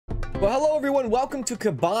Well, hello everyone, welcome to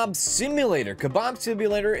Kebab Simulator. Kebab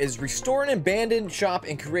Simulator is restore an abandoned shop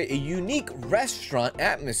and create a unique restaurant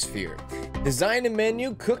atmosphere. Design a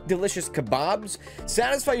menu, cook delicious kebabs,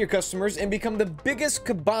 satisfy your customers, and become the biggest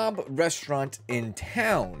kebab restaurant in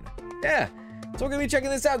town. Yeah. So we're gonna be checking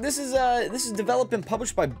this out. This is developed and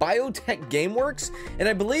published by Biotech Gameworks, and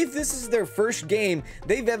I believe this is their first game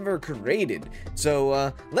they've ever created.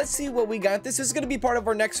 So let's see what we got. This is gonna be part of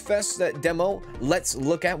our next fest demo. Let's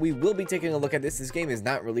look at. We will be taking a look at this. This game is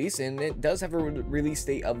not released, and it does have a release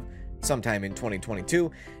date of sometime in 2022.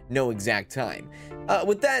 No exact time.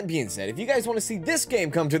 With that being said, if you guys want to see this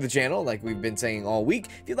game come to the channel, like we've been saying all week,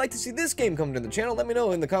 if you'd like to see this game come to the channel, let me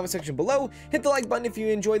know in the comment section below. Hit the like button if you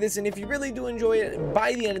enjoy this, and if you really do enjoy it,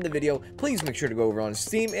 by the end of the video, please make sure to go over on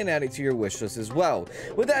Steam and add it to your wish list as well.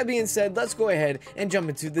 With that being said, let's go ahead and jump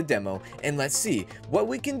into the demo, and let's see what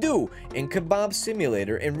we can do in Kebab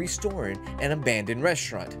Simulator and restoring an abandoned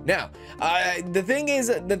restaurant. Now, the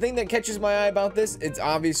thing that catches my eye about this, it's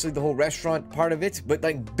obviously the whole restaurant part of it, but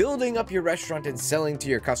like building up your restaurant and selling to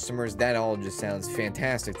your customers, that all just sounds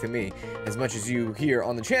fantastic to me, as much as you here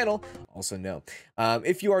on the channel also know.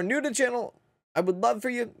 If you are new to the channel, I would love for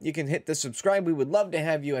you can hit the subscribe. We would love to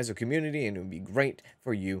have you as a community, and it would be great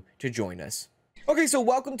for you to join us. Okay, so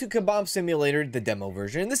welcome to Kebab Simulator, the demo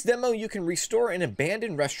version. In this demo, you can restore an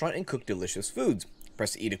abandoned restaurant and cook delicious foods.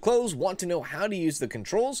 Press E to close. Want to know how to use the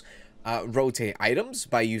controls? Rotate items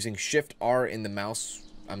by using Shift R in the mouse,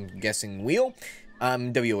 I'm guessing wheel,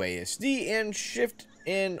 WASD, and Shift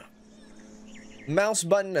and mouse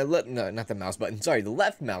button, no, not the mouse button, sorry, the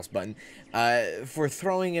left mouse button, for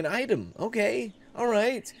throwing an item. Okay,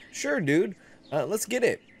 alright, sure dude, let's get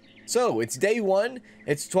it. So, it's day one,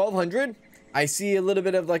 it's 1200, I see a little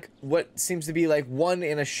bit of like, what seems to be like one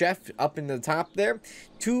and a chef up in the top there,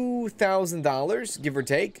 $2,000, give or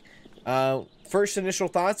take. First initial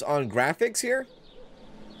thoughts on graphics here?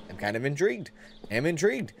 I'm kind of intrigued. I'm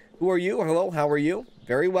intrigued. Who are you? Hello, how are you?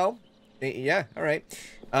 Very well. Yeah, all right.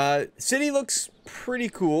 City looks pretty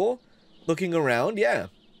cool. Looking around, yeah.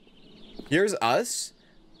 Here's us.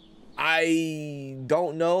 I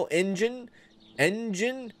don't know. Engine,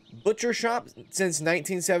 butcher shop since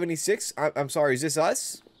 1976. I'm sorry, is this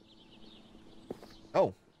us?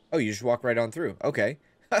 Oh, you just walk right on through. Okay.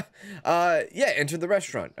 Yeah, enter the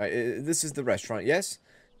restaurant. This is the restaurant, yes?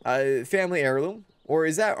 Family heirloom. Or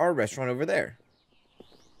is that our restaurant over there?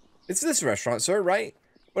 It's this restaurant, sir, right?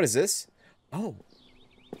 What is this?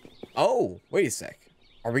 Oh, wait a sec.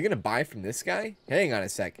 Are we gonna buy from this guy? Hang on a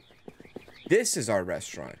sec. This is our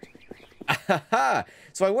restaurant.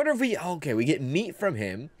 So I wonder if we get meat from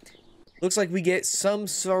him. Looks like we get some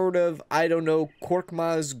sort of, I don't know,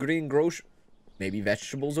 Korkmaz green grocery, maybe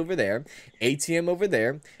vegetables over there. ATM over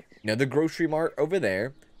there. Another grocery mart over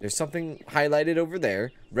there. There's something highlighted over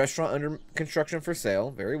there. Restaurant under construction for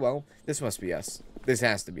sale. Very well. This must be us. This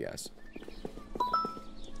has to be us.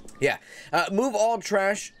 Yeah. Move all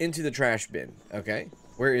trash into the trash bin. Okay.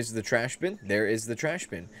 Where is the trash bin? There is the trash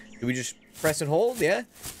bin. Do we just press and hold? Yeah.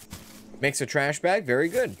 Makes a trash bag. Very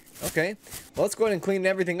good. Okay. Well, let's go ahead and clean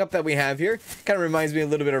everything up that we have here. Kind of reminds me a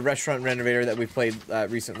little bit of Restaurant Renovator that we played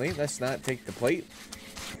recently. Let's not take the plate.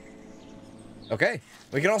 Okay.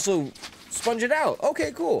 We can also sponge it out.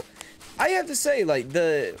 Okay, cool. I have to say, like,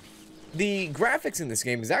 the graphics in this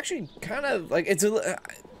game is actually kind of like, it's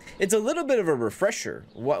a little bit of a refresher.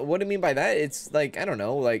 What do I mean by that? It's like, I don't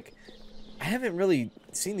know, like, I haven't really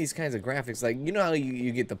seen these kinds of graphics. Like, you know how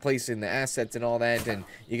you get the place in the assets and all that, and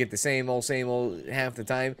you get the same old half the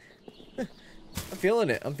time. I'm feeling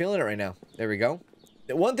it. I'm feeling it right now. There we go.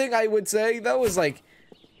 One thing I would say though is like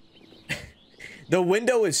the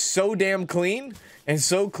window is so damn clean and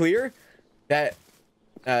so clear that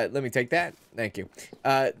let me take that. Thank you.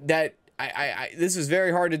 That this is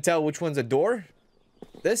very hard to tell which one's a door.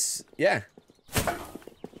 This, yeah.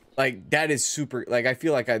 Like, that is super, like, I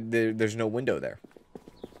feel like there's no window there.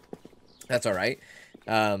 That's all right.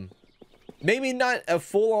 Maybe not a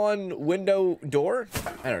full-on window door.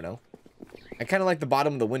 I don't know. I kind of like the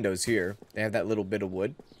bottom of the windows here. They have that little bit of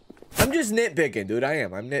wood. I'm just nitpicking, dude. I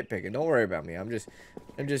am. I'm nitpicking. Don't worry about me. I'm just,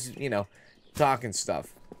 you know, talking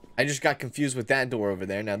stuff. I just got confused with that door over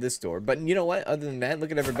there, now this door. But you know what? Other than that,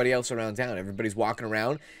 look at everybody else around town. Everybody's walking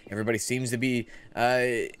around. Everybody seems to be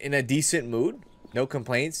in a decent mood. No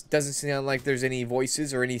complaints. Doesn't sound like there's any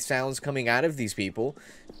voices or any sounds coming out of these people.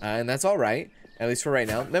 And that's all right, at least for right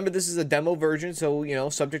now. Remember, this is a demo version, so, you know,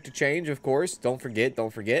 subject to change, of course. Don't forget.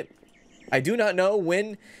 I do not know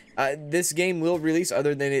when this game will release,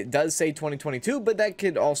 other than it does say 2022, but that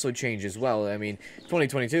could also change as well. I mean,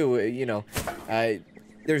 2022, you know,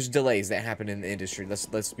 there's delays that happen in the industry.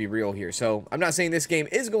 Let's be real here. So I'm not saying this game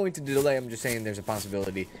is going to delay. I'm just saying there's a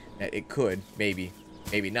possibility that it could, maybe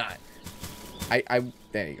not.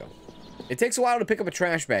 There you go. It takes a while to pick up a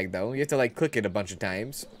trash bag though. You have to like click it a bunch of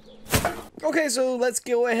times. Okay, so let's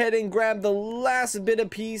go ahead and grab the last bit of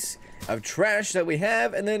piece of trash that we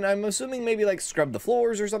have, and then I'm assuming maybe like scrub the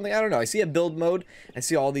floors or something. I don't know. I see a build mode. I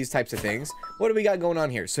see all these types of things. What do we got going on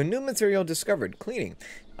here? So new material discovered. Cleaning.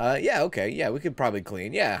 Yeah, okay. Yeah, we could probably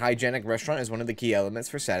clean. Yeah, hygienic restaurant is one of the key elements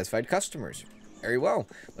for satisfied customers. Very well.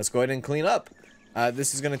 Let's go ahead and clean up.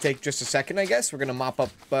 This is going to take just a second, I guess. We're going to mop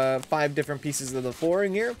up 5 different pieces of the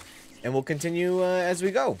flooring here, and we'll continue as we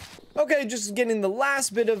go. Okay, just getting the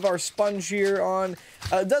last bit of our sponge here on.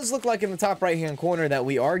 It does look like in the top right-hand corner that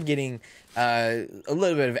we are getting a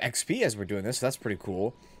little bit of XP as we're doing this, so that's pretty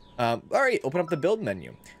cool. All right, open up the build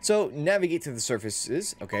menu. So navigate to the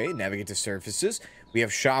surfaces. Okay, navigate to surfaces. We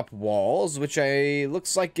have shop walls, which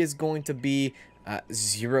looks like is going to be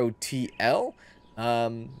 0TL.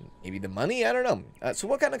 Maybe the money, I don't know. So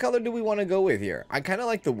what kind of color do we want to go with here? I kind of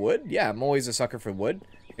like the wood. Yeah, I'm always a sucker for wood.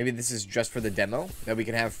 Maybe this is just for the demo, that we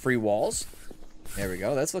can have free walls. There we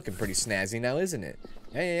go. That's looking pretty snazzy now, isn't it?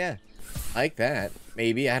 Yeah. Like that.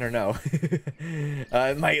 Maybe, I don't know.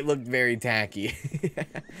 It might look very tacky.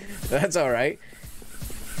 That's all right.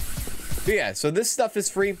 But yeah, so this stuff is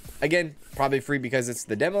free. Again, probably free because it's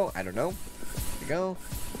the demo. I don't know. There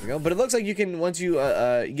we go. But it looks like you can, once you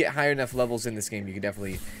get higher enough levels in this game, you can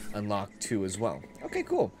definitely unlock 2 as well. Okay,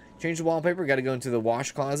 cool. Change the wallpaper. Got to go into the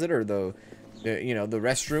wash closet or the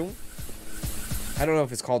restroom. I don't know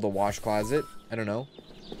if it's called the wash closet. I don't know.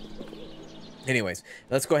 Anyways,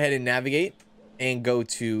 let's go ahead and navigate and go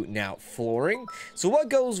to now flooring. So what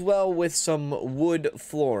goes well with some wood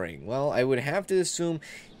flooring? Well, I would have to assume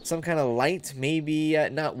some kind of light, maybe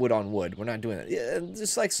not wood on wood. We're not doing that. Yeah,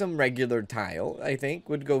 just like some regular tile, I think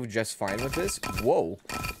would go just fine with this. Whoa,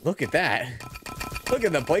 look at that. Look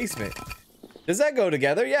at the placement. Does that go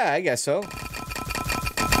together? Yeah, I guess so.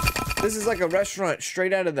 This is like a restaurant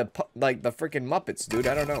straight out of the freaking Muppets, dude.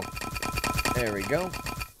 I don't know. There we go.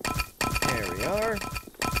 There we are.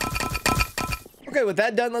 Okay, with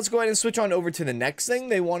that done, let's go ahead and switch on over to the next thing.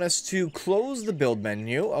 They want us to close the build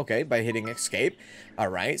menu, okay, by hitting escape. All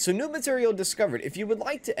right, so new material discovered. If you would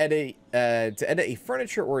like to edit a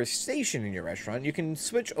furniture or a station in your restaurant, you can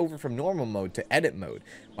switch over from normal mode to edit mode.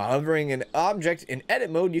 While hovering an object in edit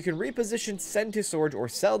mode, you can reposition, send to storage, or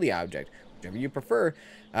sell the object, whichever you prefer.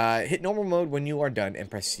 Hit normal mode when you are done and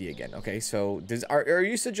press C again. Okay, so are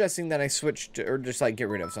you suggesting that I switch to, or just like get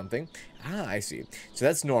rid of something? Ah, I see. So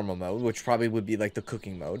that's normal mode, which probably would be like the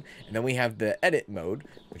cooking mode. And then we have the edit mode,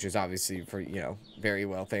 which is obviously for, you know, very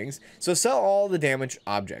well things. So sell all the damaged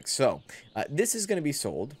objects. So this is going to be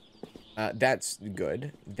sold. That's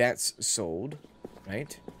good. That's sold,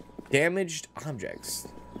 right? Damaged objects.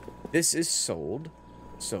 This is sold.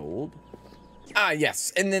 Ah,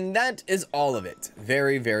 yes, and then that is all of it.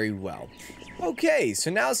 Very, very well. Okay, so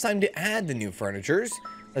now it's time to add the new furnitures.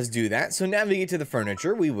 Let's do that. So navigate to the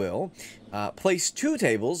furniture. We will place 2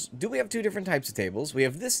 tables. Do we have 2 different types of tables? We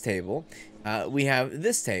have this table. We have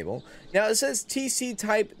this table. Now it says TC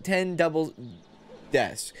type 10 double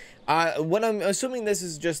desk. What I'm assuming this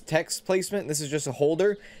is just text placement. This is just a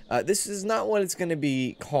holder. This is not what it's going to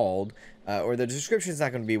be called, or the description is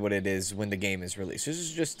not going to be what it is when the game is released. This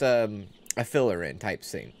is just a filler in type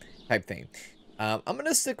thing. I'm going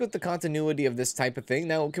to stick with the continuity of this type of thing.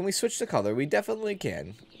 Now, can we switch the color? We definitely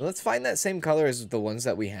can. Let's find that same color as the ones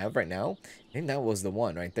that we have right now. I think that was the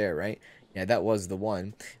one right there, right? Yeah, that was the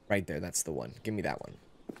one right there. That's the one. Give me that one.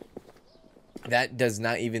 That does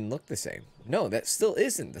not even look the same. No, that still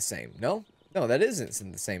isn't the same. No, that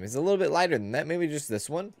isn't the same. It's a little bit lighter than that. Maybe just this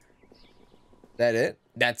one. Is that it?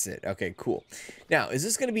 That's it. Okay, cool. Now, is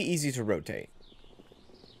this going to be easy to rotate?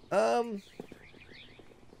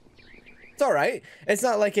 It's all right. It's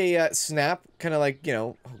not like a snap, kind of like, you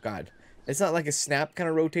know, oh god. It's not like a snap kind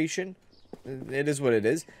of rotation. It is what it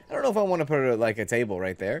is. I don't know if I want to put it like a table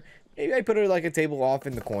right there. Maybe I put it like a table off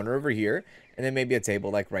in the corner over here, and then maybe a table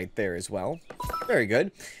like right there as well. Very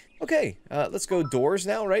good. Okay, let's go doors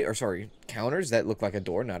now, right? Or sorry, counters. That look like a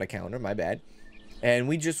door, not a counter. My bad. And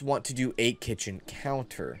we just want to do a kitchen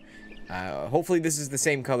counter. Hopefully this is the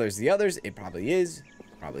same color as the others. It probably is.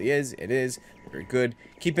 It is. Very good.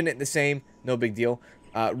 Keeping it the same. No big deal.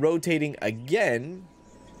 Rotating again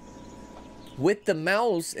with the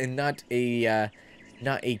mouse and not a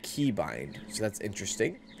keybind. So that's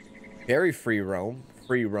interesting. Very free roam.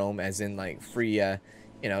 Free roam as in like free, you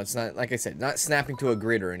know, it's not, like I said, not snapping to a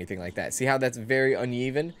grid or anything like that. See how that's very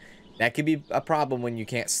uneven? That could be a problem when you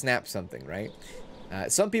can't snap something, right?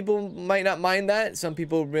 Some people might not mind that. Some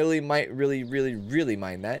people might really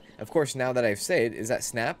mind that. Of course, now that I've said, is that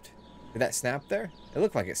snapped? Did that snap there? It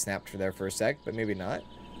looked like it snapped for there for a sec, but maybe not.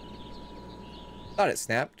 Thought it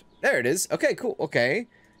snapped. There it is. Okay, cool. Okay.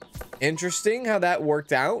 Interesting how that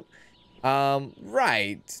worked out.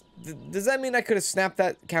 Right. Does that mean I could have snapped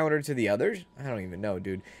that counter to the others? I don't even know,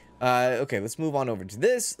 dude. Okay, let's move on over to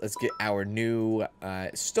this. Let's get our new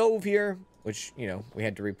stove here, which, you know, we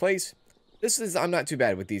had to replace. I'm not too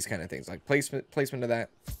bad with these kind of things, like placement of that.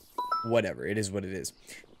 Whatever, it is what it is.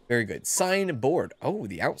 Very good. Sign board. Oh,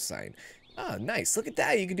 the outside. Oh, nice. Look at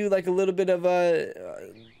that. You can do like a little bit of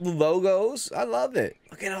logos. I love it.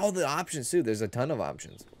 Look at all the options too. There's a ton of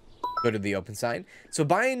options. Go to the open sign. So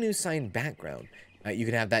buy a new sign background. You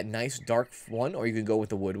can have that nice dark one, or you can go with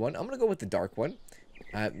the wood one. I'm going to go with the dark one.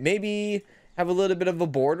 Maybe have a little bit of a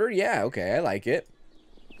border. Yeah, okay. I like it.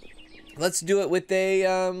 Let's do it with a,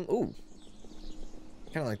 ooh.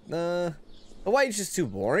 Kind of like, the white's just too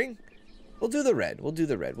boring. We'll do the red. We'll do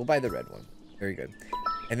the red. We'll buy the red one. Very good.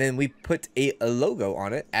 And then we put a logo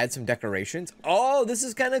on it. Add some decorations. Oh, this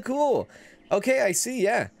is kind of cool. Okay, I see.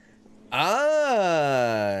 Yeah.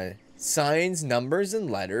 Ah. Signs, numbers, and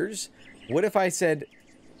letters. What if I said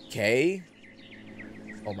K?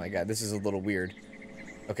 Oh my god, this is a little weird.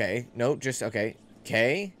 Okay. No, just, okay.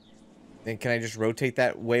 K. Then can I just rotate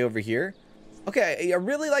that way over here? Okay, I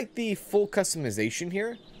really like the full customization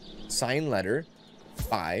here. Sign letter.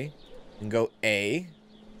 I. And go A.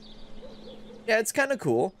 Yeah, it's kind of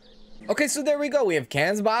cool. Okay, so there we go. We have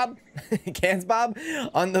Kebab, Kebab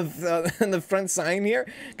on the front sign here.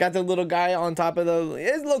 Got the little guy on top of the.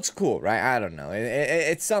 It looks cool, right? I don't know.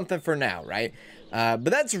 It's something for now, right? But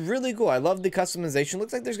that's really cool. I love the customization.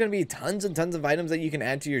 Looks like there's going to be tons and tons of items that you can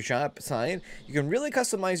add to your shop sign. You can really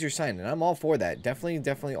customize your sign, and I'm all for that.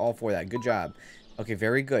 Definitely all for that. Good job. Okay,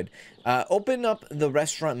 very good. Open up the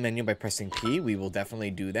restaurant menu by pressing P. We will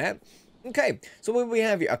definitely do that. Okay, so what we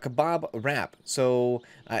have here, a kebab wrap. So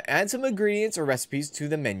add some ingredients or recipes to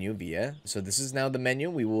the menu via. So this is now the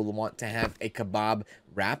menu. We will want to have a kebab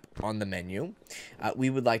wrap on the menu.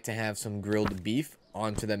 We would like to have some grilled beef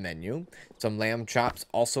onto the menu. Some lamb chops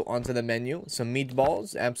also onto the menu. Some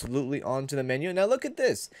meatballs absolutely onto the menu. Now look at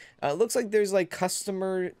this. It looks like there's like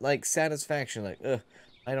customer like satisfaction. Like,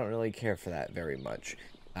 I don't really care for that very much.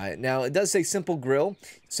 Now, it does say simple grill,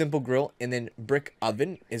 and then brick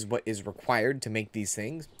oven is what is required to make these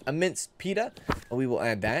things. A minced pita, we will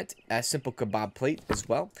add that. A simple kebab plate as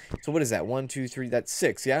well. So what is that? 1, 2, 3, that's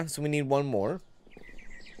 6, yeah? So we need one more.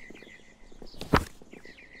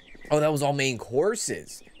 Oh, that was all main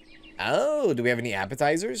courses. Oh, do we have any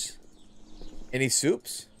appetizers? Any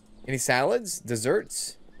soups? Any salads?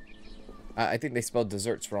 Desserts? I think they spelled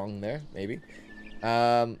desserts wrong there, maybe.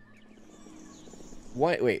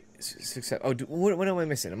 Wait, oh, what am I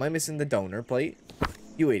missing? Am I missing the donor plate?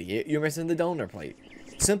 You idiot, you're missing the donor plate.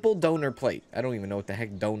 Simple donor plate. I don't even know what the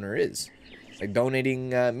heck donor is. Like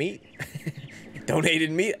donating meat? Donated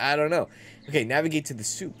meat? I don't know. Okay, navigate to the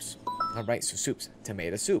soups. Alright, so soups.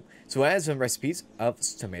 Tomato soup. So add some recipes of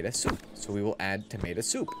tomato soup. So we will add tomato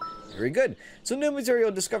soup. Very good. So new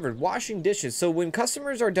material discovered. Washing dishes. So when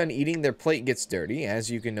customers are done eating, their plate gets dirty. As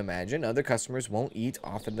you can imagine, other customers won't eat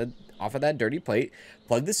off of that dirty plate.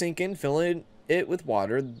 Plug the sink in, fill it with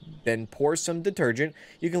water, then pour some detergent.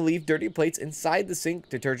 You can leave dirty plates inside the sink.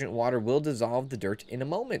 Detergent water will dissolve the dirt in a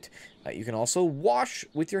moment. You can also wash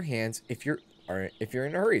with your hands if you're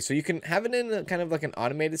in a hurry. So you can have it in a kind of like an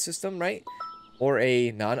automated system, right? Or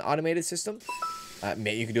a non-automated system.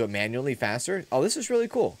 You can do it manually faster. Oh, this is really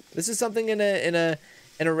cool. This is something in a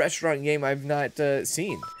restaurant game I've not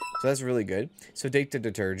seen. So that's really good. So take the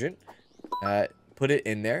detergent, put it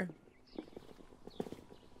in there.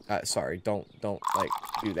 Sorry, don't like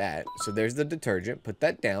do that. So there's the detergent. Put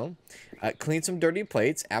that down. Clean some dirty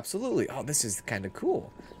plates. Absolutely. Oh, this is kind of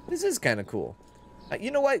cool. This is kind of cool.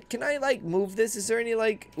 You know what? Can I like move this? Is there any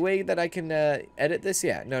like way that I can edit this?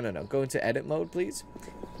 Yeah. No. Go into edit mode, please.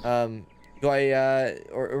 Do I,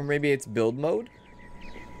 or maybe it's build mode?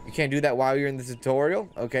 You can't do that while you're in the tutorial?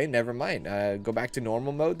 Okay, never mind. Go back to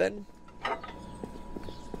normal mode then.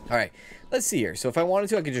 Alright, let's see here. So if I wanted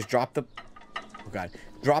to, I could just drop the, oh god,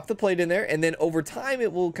 drop the plate in there, and then over time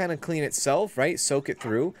it will kind of clean itself, right? Soak it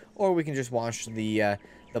through, or we can just wash the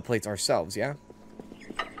plates ourselves, yeah?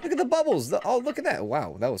 Look at the bubbles. Oh, look at that.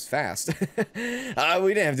 Wow, that was fast. We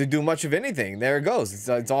didn't have to do much of anything. There it goes.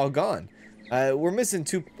 It's all gone. We're missing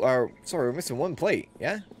we're missing one plate,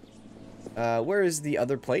 yeah? Where is the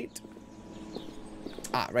other plate?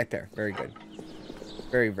 Ah, right there. Very good.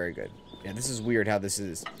 Very good. Yeah, this is weird how this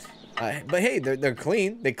is. But hey, they're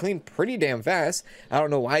clean. They clean pretty damn fast. I don't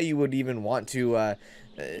know why you would even want to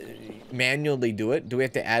manually do it. Do we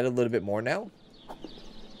have to add a little bit more now?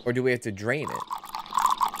 Or do we have to drain it?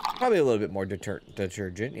 Probably a little bit more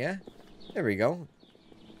detergent, yeah? There we go.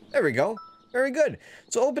 There we go. Very good.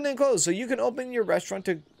 So open and close. So you can open your restaurant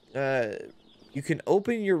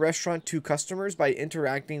to customers by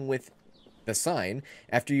interacting with the sign.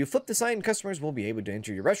 After you flip the sign, customers will be able to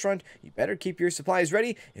enter your restaurant. You better keep your supplies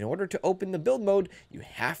ready. In order to open the build mode, you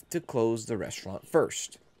have to close the restaurant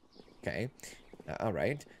first. Okay. All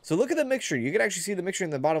right. So look at the mixture. You can actually see the mixture in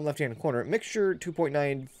the bottom left-hand corner. Mixture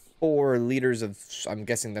 2.94 liters of, I'm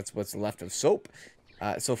guessing that's what's left of soap.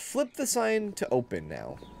 So flip the sign to open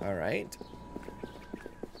now. All right.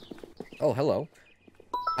 Oh, hello.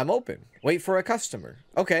 I'm open. Wait for a customer.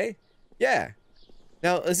 Okay. Yeah.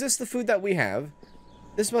 Now, is this the food that we have?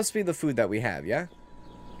 This must be the food that we have, yeah?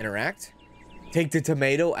 Interact. Take the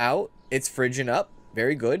tomato out. It's fridging up.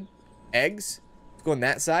 Very good. Eggs. Let's go on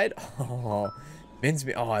that side. Oh,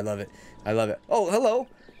 mincemeat. Oh, I love it. I love it. Oh, hello.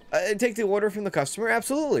 Take the order from the customer.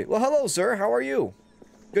 Absolutely. Well, hello, sir. How are you?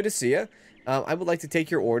 Good to see you. I would like to take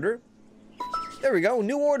your order. There we go.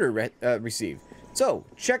 New order received. So,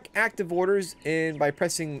 check active orders by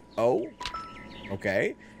pressing O.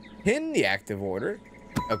 Okay. Pin the active order.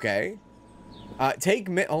 Okay.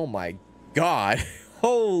 Oh my god.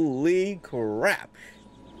 Holy crap.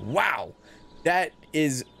 Wow. That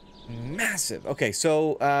is massive. Okay,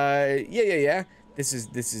 so yeah. This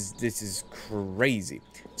is crazy.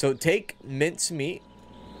 So take mincemeat.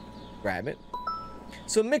 Grab it.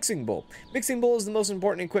 So mixing bowl. Mixing bowl is the most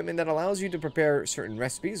important equipment that allows you to prepare certain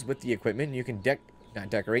recipes. With the equipment, you can not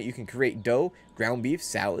decorate, you can create dough, ground beef,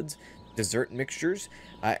 salads, dessert mixtures.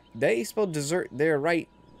 They spelled dessert there right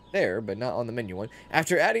there, but not on the menu one.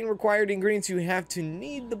 After adding required ingredients, you have to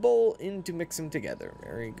knead the bowl in to mix them together.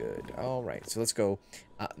 Very good. All right, so let's go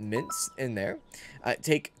mince in there.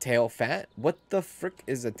 Take tail fat. What the frick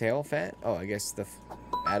is a tail fat? Oh, I guess the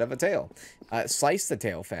fat of a tail. Slice the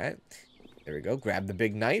tail fat. There we go. Grab the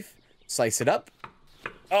big knife. Slice it up.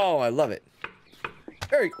 Oh, I love it.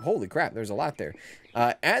 Holy crap, there's a lot there.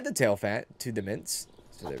 Add the tail fat to the mince.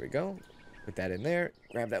 So there we go. Put that in there.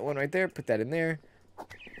 Grab that one right there. Put that in there.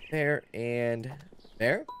 There and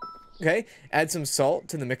there. Okay. Add some salt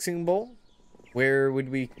to the mixing bowl. Where would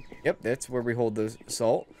we... Yep, that's where we hold the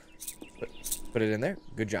salt. Put it in there.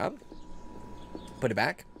 Good job. Put it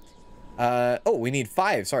back. Oh, we need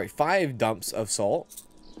 5. Sorry, 5 dumps of salt.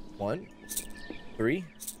 1, 3,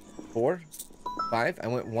 4, 5. I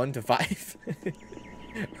went 1 to 5.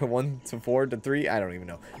 1 to 4 to 3. I don't even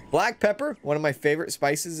know. Black pepper, one of my favorite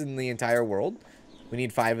spices in the entire world. We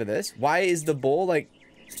need 5 of this. Why is the bowl like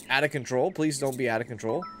out of control? Please don't be out of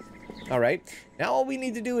control. All right. Now all we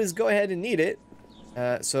need to do is go ahead and knead it.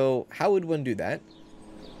 So how would one do that?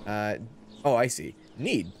 Oh, I see.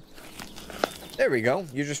 Knead. There we go.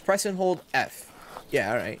 You just press and hold F.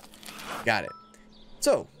 Yeah, all right. Got it.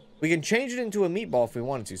 So we can change it into a meatball if we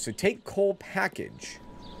wanted to. So take coal package.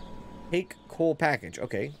 Take coal package.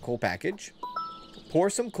 Okay, coal package. Pour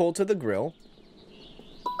some coal to the grill.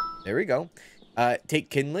 There we go. Take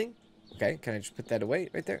kindling. Okay, can I just put that away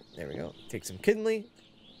right there? There we go. Take some kindling.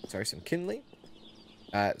 Sorry, some kindling.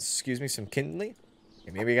 Excuse me, some kindling.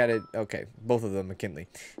 Okay, maybe I gotta... Okay, both of them are kindling.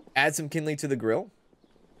 Add some kindling to the grill.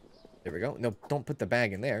 There we go. No, don't put the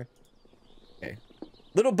bag in there. Okay.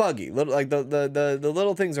 Little buggy. Little, like, the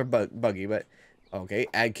little things are buggy, but... Okay,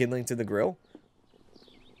 add kindling to the grill.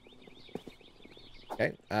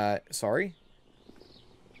 Okay, sorry.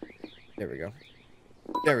 There we go.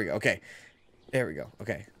 There we go. Okay. There we go.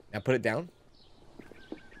 Okay. Now put it down.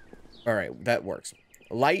 All right, that works.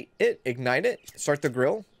 Light it, ignite it, start the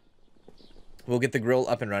grill. We'll get the grill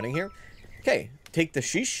up and running here. Okay, take the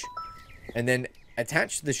shish and then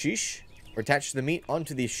attach the shish or attach the meat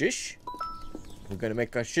onto the shish. We're gonna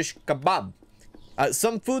make a shish kebab.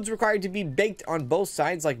 Some foods require to be baked on both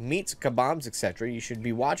sides, like meats, kebabs, etc. You should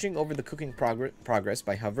be watching over the cooking progress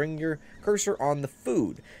by hovering your cursor on the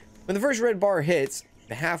food. When the first red bar hits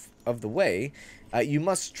the half of the way, you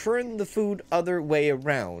must turn the food other way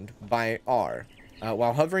around by R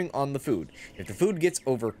while hovering on the food. If the food gets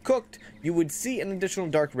overcooked, you would see an additional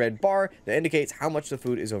dark red bar that indicates how much the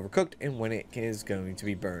food is overcooked and when it is going to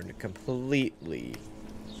be burned completely.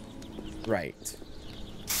 Right.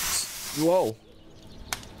 Whoa.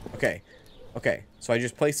 Okay. Okay. So I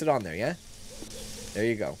just placed it on there, yeah? There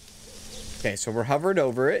you go. Okay, so we're hovered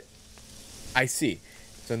over it. I see.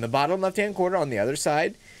 So in the bottom left-hand corner on the other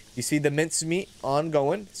side, you see the mincemeat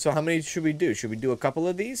ongoing. So how many should we do? Should we do a couple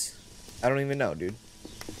of these? I don't even know, dude.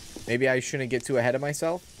 Maybe I shouldn't get too ahead of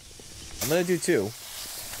myself. I'm gonna do 2.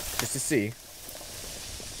 just to see.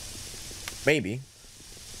 Maybe.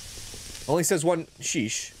 Only says one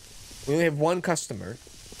sheesh. We only have one customer.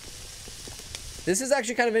 This is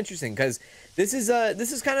actually kind of interesting because this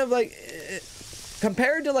is kind of like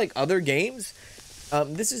compared to like other games.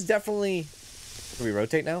 This is definitely. Can we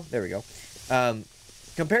rotate now? There we go.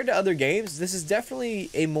 Compared to other games, this is definitely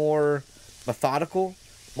a more methodical,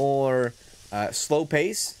 more slow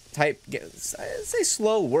pace type. I'd say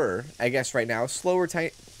slower, I guess right now, slower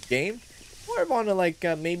type game. More of on a, like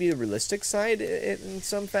maybe the realistic side in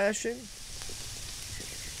some fashion.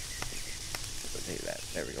 Rotate that.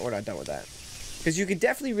 There we go. We're not done with that. Because you could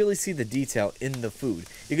definitely really see the detail in the food.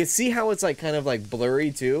 You can see how it's like kind of like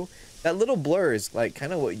blurry too. That little blur is like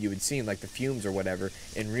kind of what you would see in like the fumes or whatever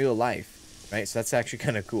in real life, right? So that's actually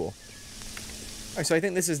kind of cool. All right, so I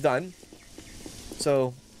think this is done.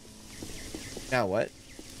 So now what?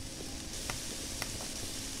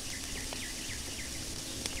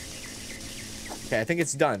 Okay, I think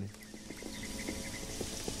it's done.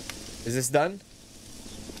 Is this done?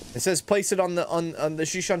 It says place it on the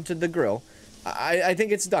shish onto the grill. I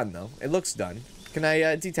think it's done though. It looks done. Can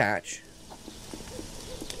I detach?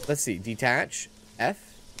 Let's see. Detach.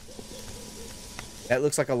 F. That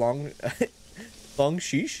looks like a long long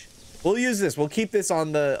sheesh. We'll use this. We'll keep this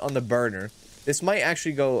on the burner. This might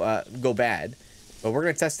actually go bad, but we're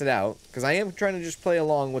gonna test it out because I am trying to just play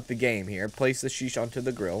along with the game here. Place the sheesh onto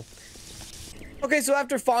the grill. Okay, so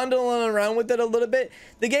after fondling around with it a little bit,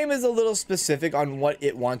 the game is a little specific on what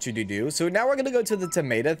it wants you to do. So now we're gonna go to the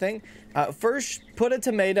tomato thing. First, put a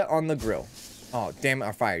tomato on the grill. Oh, damn it,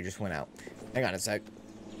 our fire just went out. Hang on a sec.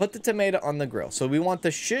 Put the tomato on the grill. So we want the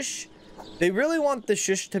shish. They really want the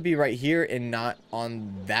shish to be right here and not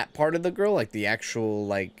on that part of the grill, like the actual,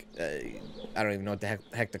 like, I don't even know what the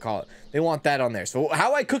heck to call it. They want that on there. So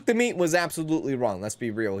how I cooked the meat was absolutely wrong. Let's be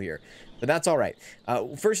real here. But that's all right.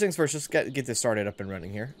 First things first, let's get this started up and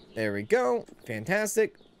running here. There we go.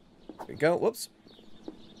 Fantastic. There we go. Whoops.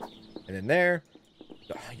 And then there.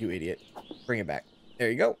 Oh, you idiot. Bring it back. There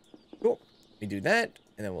you go. Cool. We do that.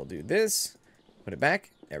 And then we'll do this. Put it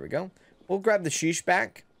back. There we go. We'll grab the sheesh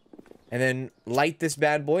back. And then light this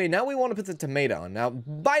bad boy. And now we want to put the tomato on. Now,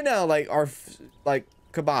 by now, like, our, like,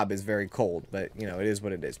 kebab is very cold. But, you know, it is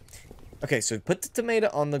what it is. Okay, so put the tomato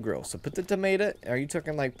on the grill. So put the tomato. Are you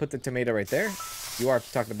talking like put the tomato right there? You are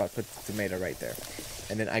talking about put the tomato right there.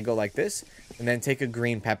 And then I go like this. And then take a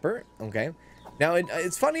green pepper. Okay. Now,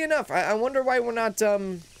 it's funny enough. I wonder why we're not,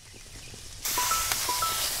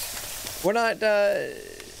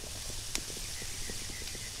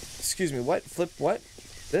 excuse me, what? Flip what?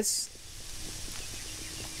 This?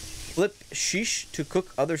 Flip sheesh to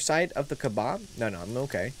cook other side of the kebab? No, I'm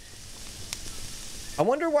okay. I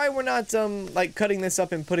wonder why we're not like cutting this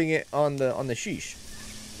up and putting it on the sheesh.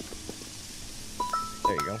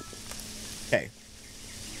 There you go. Okay.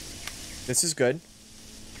 This is good.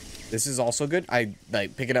 This is also good. I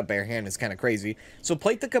like pick it up bare hand is kind of crazy. So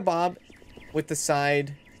plate the kebab with the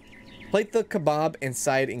side. Plate the kebab and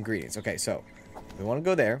side ingredients. Okay, so we want to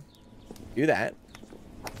go there. Do that.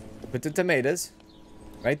 Put the tomatoes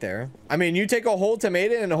right there. I mean, you take a whole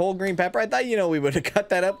tomato and a whole green pepper. I thought, you know, we would have cut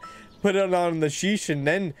that up, put it on the sheesh, and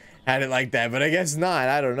then had it like that. But I guess not.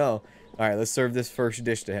 I don't know. All right, let's serve this first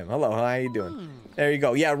dish to him. Hello, how you doing? There you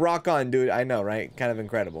go. Yeah, rock on, dude. I know, right? Kind of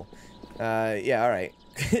incredible. Yeah, all right.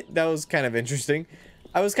 That was kind of interesting.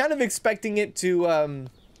 I was kind of expecting it to,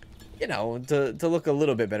 you know, to look a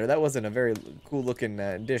little bit better. That wasn't a very cool looking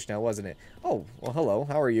dish now, wasn't it? Oh, well, hello.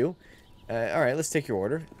 How are you? All right, let's take your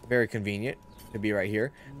order. Very convenient to be right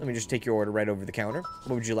here. Let me just take your order right over the counter.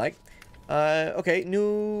 What would you like? Okay,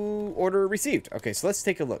 new order received. Okay, so let's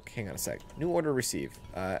take a look. Hang on a sec. New order received.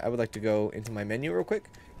 I would like to go into my menu real quick.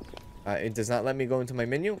 It does not let me go into my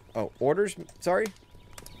menu. Oh, orders. Sorry.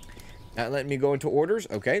 Not letting me go into orders.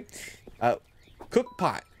 Okay. Cook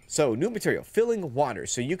pot. So, new material. Filling water.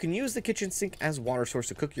 So, you can use the kitchen sink as water source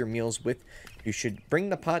to cook your meals with. You should bring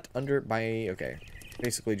the pot under by... Okay.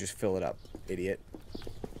 Basically, just fill it up. Idiot.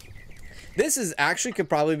 This is actually could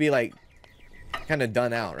probably be, like, kind of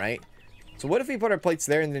done out, right? So, what if we put our plates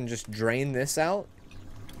there and then just drain this out?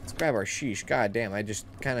 Let's grab our sheesh. God damn, I just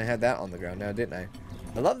kind of had that on the ground now, didn't I?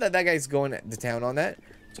 I love that that guy's going to town on that.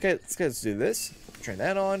 Let's do this. Turn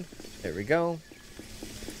that on. There we go.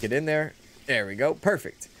 Get in there. There we go.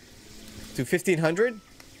 Perfect. To 1500.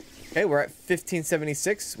 Okay, we're at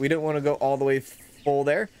 1576. We don't want to go all the way full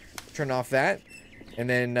there. Turn off that. And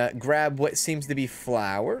then grab what seems to be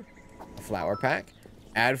flour. A flour pack.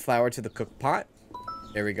 Add flour to the cook pot.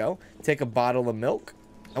 There we go. Take a bottle of milk.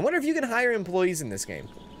 I wonder if you can hire employees in this game.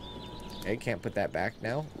 Okay, can't put that back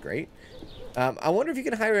now. Great. I wonder if you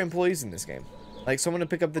can hire employees in this game. Like someone to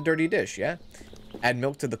pick up the dirty dish, yeah? Add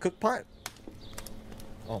milk to the cook pot.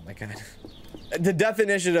 Oh my god. The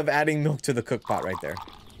definition of adding milk to the cook pot right there.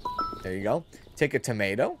 There you go. Take a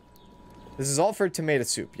tomato. This is all for tomato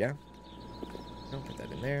soup, yeah? Don't put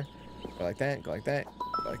that in there. Go like that, go like that,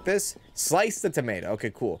 go like this. Slice the tomato.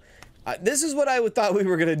 Okay, cool. This is what I thought we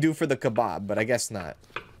were gonna do for the kebab, but I guess not.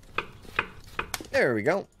 There we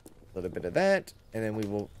go. A little bit of that, and then we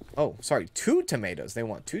will... Oh, sorry, 2 tomatoes. They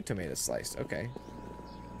want 2 tomatoes sliced. Okay.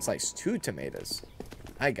 Slice 2 tomatoes.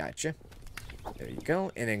 I gotcha. There you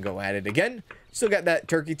go. And then go at it again. Still got that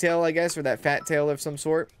turkey tail, I guess, or that fat tail of some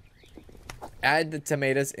sort. Add the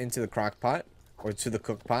tomatoes into the crock pot, or to the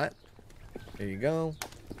cook pot. There you go.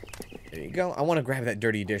 There you go. I want to grab that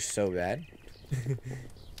dirty dish so bad.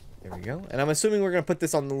 There we go. And I'm assuming we're going to put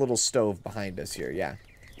this on the little stove behind us here. Yeah.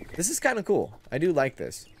 This is kind of cool. I do like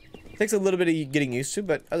this. Takes a little bit of getting used to,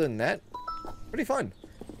 but other than that, pretty fun.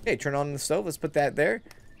 Okay, turn on the stove. Let's put that there.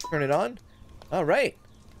 Turn it on. All right.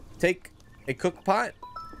 Take a cook pot.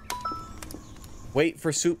 Wait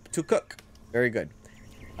for soup to cook. Very good.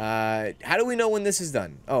 How do we know when this is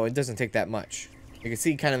done? Oh, it doesn't take that much. You can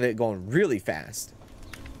see kind of it going really fast.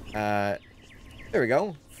 There we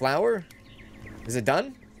go. Flour. Is it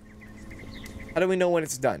done? How do we know when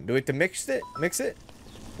it's done? Do we have to mix it? Mix it?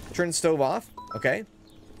 Turn the stove off. Okay.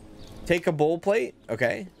 Take a bowl plate.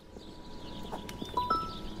 Okay.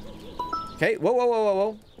 Okay. Whoa, whoa, whoa, whoa,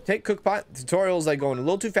 whoa. Take cook pot. Tutorial's like going a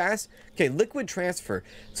little too fast. Okay, liquid transfer.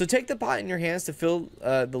 So take the pot in your hands to fill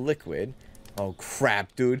the liquid. Oh,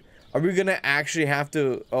 crap, dude. Are we gonna actually have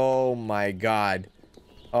to... Oh, my God.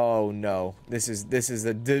 Oh, no. This is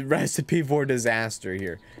the recipe for disaster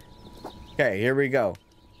here. Okay, here we go.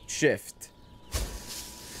 Shift.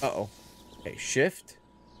 Uh-oh. Okay, shift.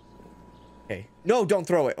 Okay. No, don't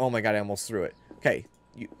throw it. Oh, my God, I almost threw it. Okay.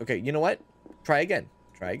 Okay, you know what? Try again.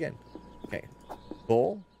 Try again. Okay.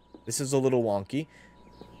 Bowl. This is a little wonky.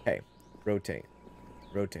 Okay. Rotate.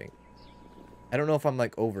 Rotate. I don't know if I'm,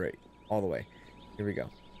 like, over it all the way. Here we go.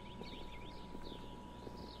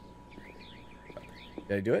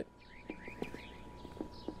 Did I do it?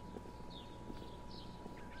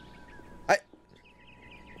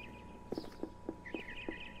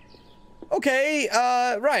 Okay,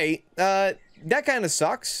 right. That kind of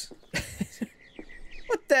sucks.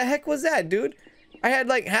 What the heck was that, dude? I had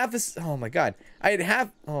like half a... Oh my god. I had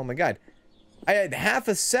half... Oh my god. I had half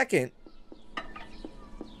a second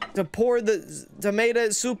to pour the tomato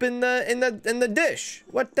soup in the dish.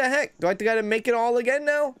 What the heck? Do I gotta make it all again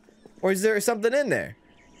now? Or is there something in there?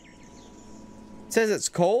 It says it's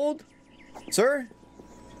cold? Sir?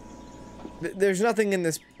 There's nothing in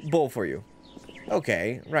this bowl for you.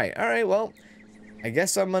 Okay, right. Alright, well, I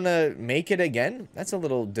guess I'm gonna make it again. That's a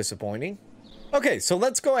little disappointing. Okay, so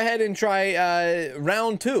let's go ahead and try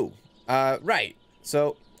round 2. Right.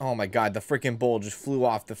 So, oh my god, the freaking bowl just flew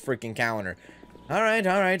off the freaking counter. Alright,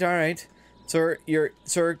 alright, alright. Sir,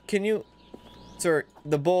 can you... Sir,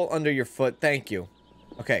 the bowl under your foot, thank you.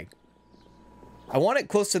 Okay. I want it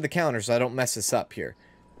close to the counter so I don't mess this up here.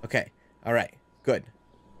 Okay, alright, good.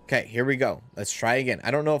 Okay, here we go. Let's try again.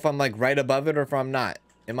 I don't know if I'm like right above it or if I'm not.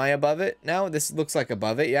 Am I above it now? This looks like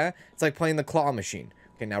above it, yeah? It's like playing the claw machine.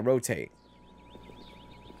 Okay, now rotate.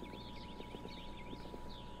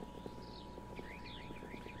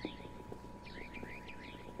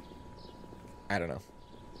 I don't know.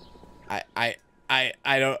 I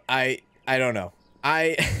don't know.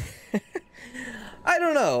 I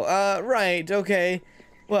don't know. Right, okay.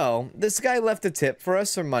 Well, this guy left a tip for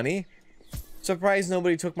us, some money. Surprised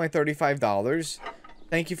nobody took my $35.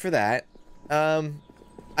 Thank you for that.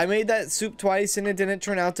 I made that soup twice and it didn't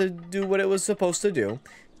turn out to do what it was supposed to do.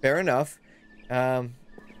 Fair enough. Right,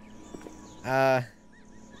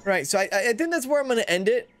 so I think that's where I'm gonna end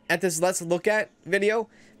it at this Let's Look At video.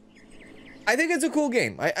 I think it's a cool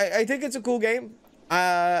game. I think it's a cool game.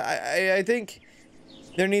 I think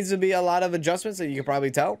there needs to be a lot of adjustments that you can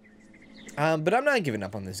probably tell. But I'm not giving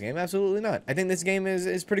up on this game. Absolutely not. I think this game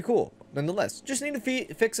is pretty cool, nonetheless. Just need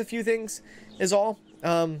to fix a few things is all.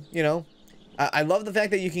 You know, I love the fact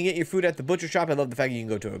that you can get your food at the butcher shop. I love the fact you can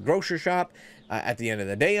go to a grocery shop. At the end of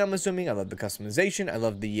the day, I'm assuming. I love the customization. I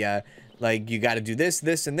love the, like, you got to do this,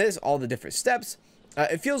 this, and this. All the different steps.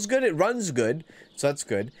 It feels good. It runs good. So that's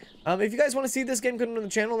good. If you guys want to see this game come on the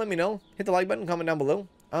channel, let me know. Hit the like button. Comment down below.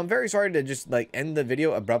 I'm very sorry to just, like, end the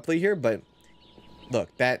video abruptly here. But,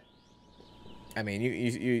 look, that... I mean,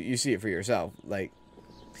 you see it for yourself. Like,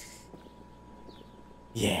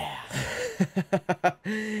 yeah.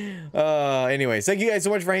 Anyways, thank you guys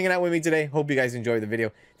so much for hanging out with me today. Hope you guys enjoyed the video.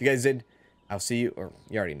 If you guys did, I'll see you, or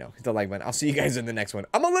you already know, hit the like button. I'll see you guys in the next one.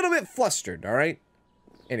 I'm a little bit flustered, all right?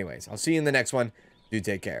 Anyways, I'll see you in the next one. Do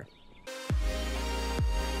take care.